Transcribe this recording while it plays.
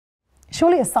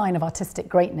Surely a sign of artistic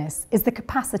greatness is the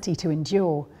capacity to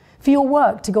endure, for your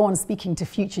work to go on speaking to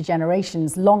future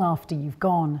generations long after you've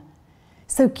gone.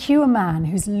 So cue a man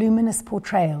whose luminous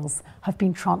portrayals have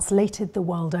been translated the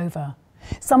world over,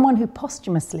 someone who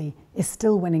posthumously is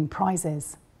still winning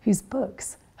prizes, whose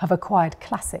books have acquired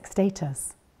classic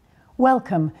status.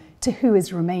 Welcome to Who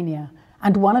is Romania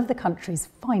and one of the country's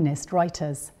finest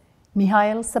writers,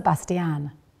 Mihail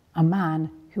Sebastian, a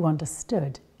man who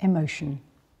understood emotion.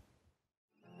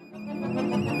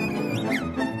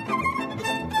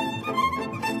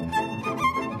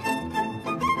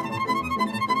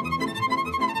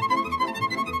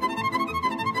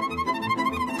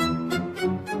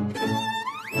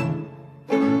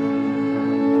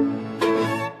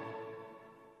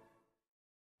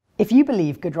 If you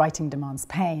believe good writing demands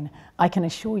pain, I can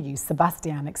assure you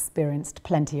Sebastian experienced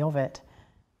plenty of it.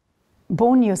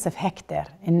 Born Joseph Hector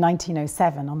in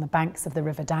 1907 on the banks of the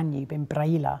river Danube in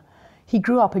Brăila, he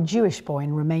grew up a Jewish boy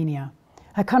in Romania,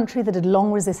 a country that had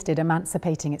long resisted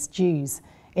emancipating its Jews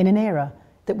in an era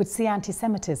that would see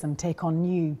anti-Semitism take on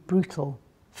new, brutal,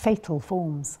 fatal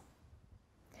forms.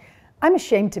 I'm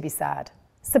ashamed to be sad.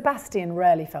 Sebastian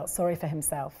rarely felt sorry for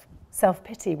himself.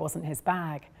 Self-pity wasn't his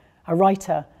bag. A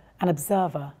writer, an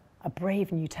observer, a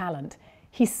brave new talent,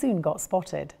 he soon got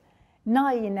spotted.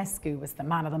 Nae Ionescu was the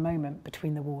man of the moment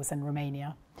between the wars in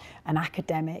Romania, an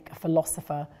academic, a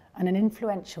philosopher, and an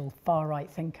influential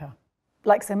far-right thinker.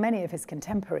 Like so many of his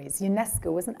contemporaries,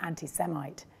 Ionescu was an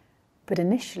anti-Semite, but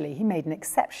initially he made an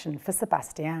exception for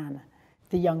Sebastian.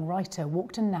 The young writer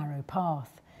walked a narrow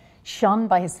path, shunned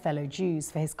by his fellow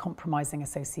Jews for his compromising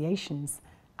associations,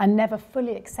 and never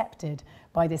fully accepted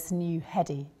by this new,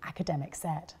 heady academic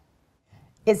set.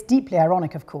 It's deeply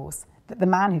ironic, of course, that the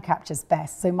man who captures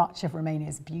best so much of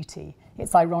Romania's beauty,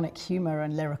 its ironic humour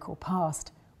and lyrical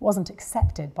past, wasn't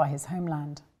accepted by his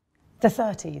homeland. The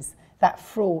 30s, that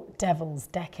fraught devil's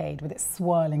decade with its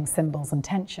swirling symbols and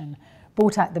tension,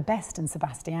 brought out the best in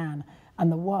Sebastian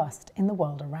and the worst in the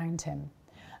world around him.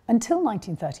 Until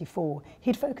 1934,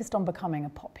 he'd focused on becoming a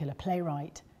popular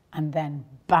playwright, and then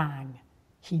bang!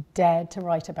 He dared to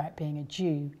write about being a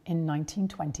Jew in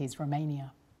 1920s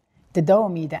Romania. De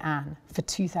 2000 de ani, for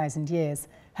 2,000 years,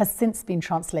 has since been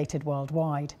translated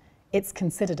worldwide. It's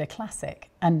considered a classic,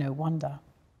 and no wonder.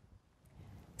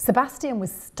 Sebastian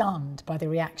was stunned by the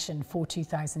reaction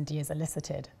 2,000 years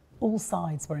elicited. All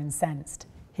sides were incensed.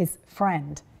 His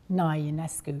friend, Nae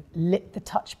Ionescu, lit the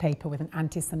touch paper with an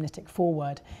anti-Semitic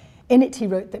foreword. In it he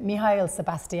wrote that Mihail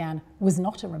Sebastian was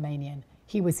not a Romanian,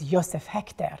 he was Joseph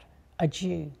Hector, a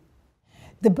Jew.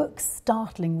 The book's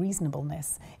startling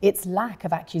reasonableness, its lack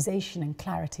of accusation and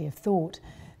clarity of thought,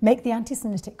 make the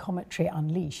anti-Semitic commentary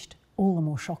unleashed all the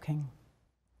more shocking.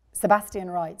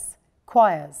 Sebastian writes,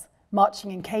 choirs,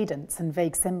 marching in cadence and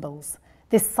vague symbols,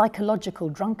 this psychological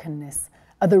drunkenness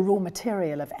are the raw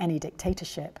material of any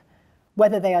dictatorship.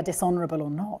 Whether they are dishonourable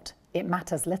or not, it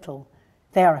matters little.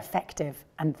 They are effective,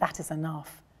 and that is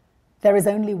enough. There is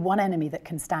only one enemy that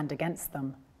can stand against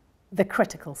them, the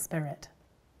critical spirit.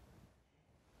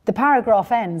 The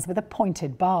paragraph ends with a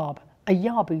pointed barb. A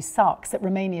Yabu sucks at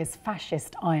Romania's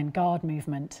fascist Iron Guard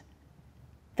movement.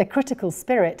 The critical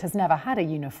spirit has never had a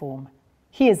uniform.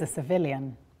 He is a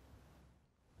civilian.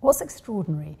 What's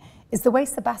extraordinary is the way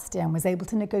Sebastian was able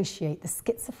to negotiate the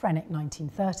schizophrenic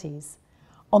 1930s.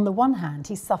 On the one hand,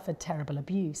 he suffered terrible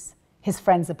abuse. His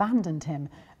friends abandoned him,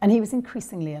 and he was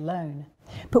increasingly alone.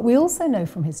 But we also know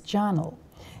from his journal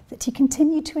that he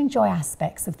continued to enjoy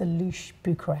aspects of the louche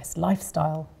Bucharest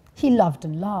lifestyle. He loved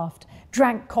and laughed,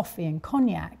 drank coffee and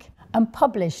cognac, and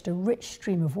published a rich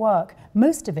stream of work,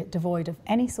 most of it devoid of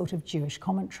any sort of Jewish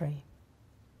commentary.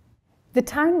 The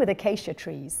Town with Acacia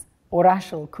Trees,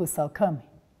 Orașul cu Sălcămi,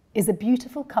 is a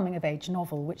beautiful coming-of-age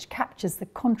novel which captures the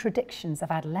contradictions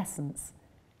of adolescence.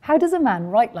 How does a man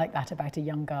write like that about a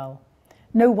young girl?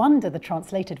 No wonder the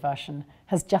translated version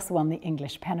has just won the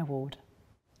English Pen Award.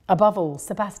 Above all,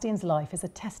 Sebastian's life is a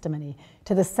testimony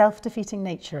to the self-defeating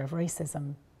nature of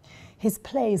racism. His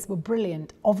plays were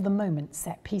brilliant, of-the-moment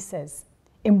set pieces.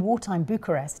 In wartime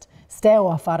Bucharest,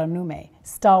 Steaua fără nume,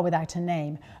 Star Without a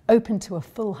Name, opened to a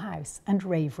full house and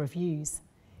rave reviews.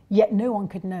 Yet no one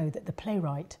could know that the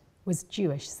playwright was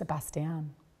Jewish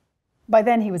Sebastian. By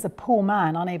then he was a poor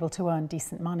man unable to earn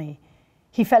decent money.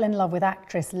 He fell in love with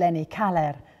actress Leni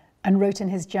Kaler and wrote in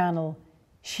his journal,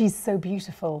 "She's so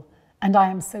beautiful, and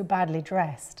I am so badly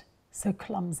dressed, so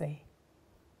clumsy."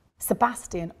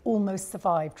 Sebastian almost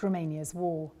survived Romania's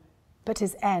war, but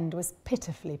his end was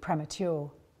pitifully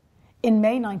premature. In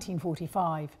May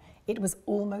 1945, it was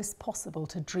almost possible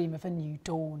to dream of a new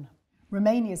dawn.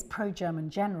 Romania's pro-German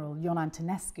general, Ion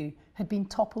Antonescu, had been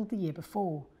toppled the year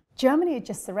before. Germany had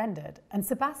just surrendered, and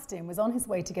Sebastian was on his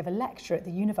way to give a lecture at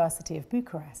the University of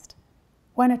Bucharest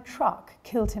when a truck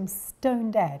killed him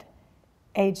stone dead,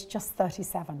 aged just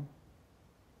 37.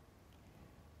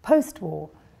 Post-war,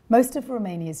 most of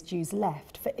Romania's Jews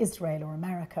left for Israel or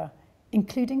America,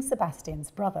 including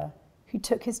Sebastian's brother, who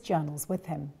took his journals with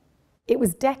him. It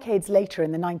was decades later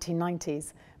in the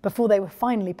 1990s before they were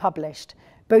finally published,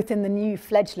 both in the new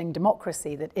fledgling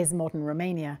democracy that is modern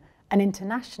Romania and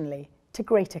internationally, to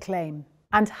great acclaim.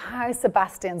 And how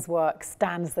Sebastian's work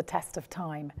stands the test of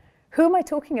time. Who am I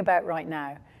talking about right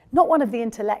now? Not one of the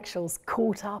intellectuals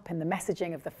caught up in the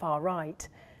messaging of the far right.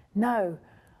 No,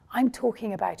 I'm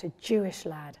talking about a Jewish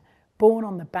lad born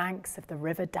on the banks of the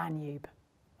river Danube.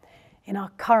 In our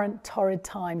current torrid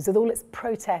times, with all its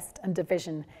protest and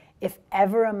division, if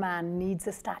ever a man needs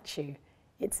a statue,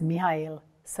 it's Mihail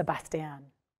Sebastian.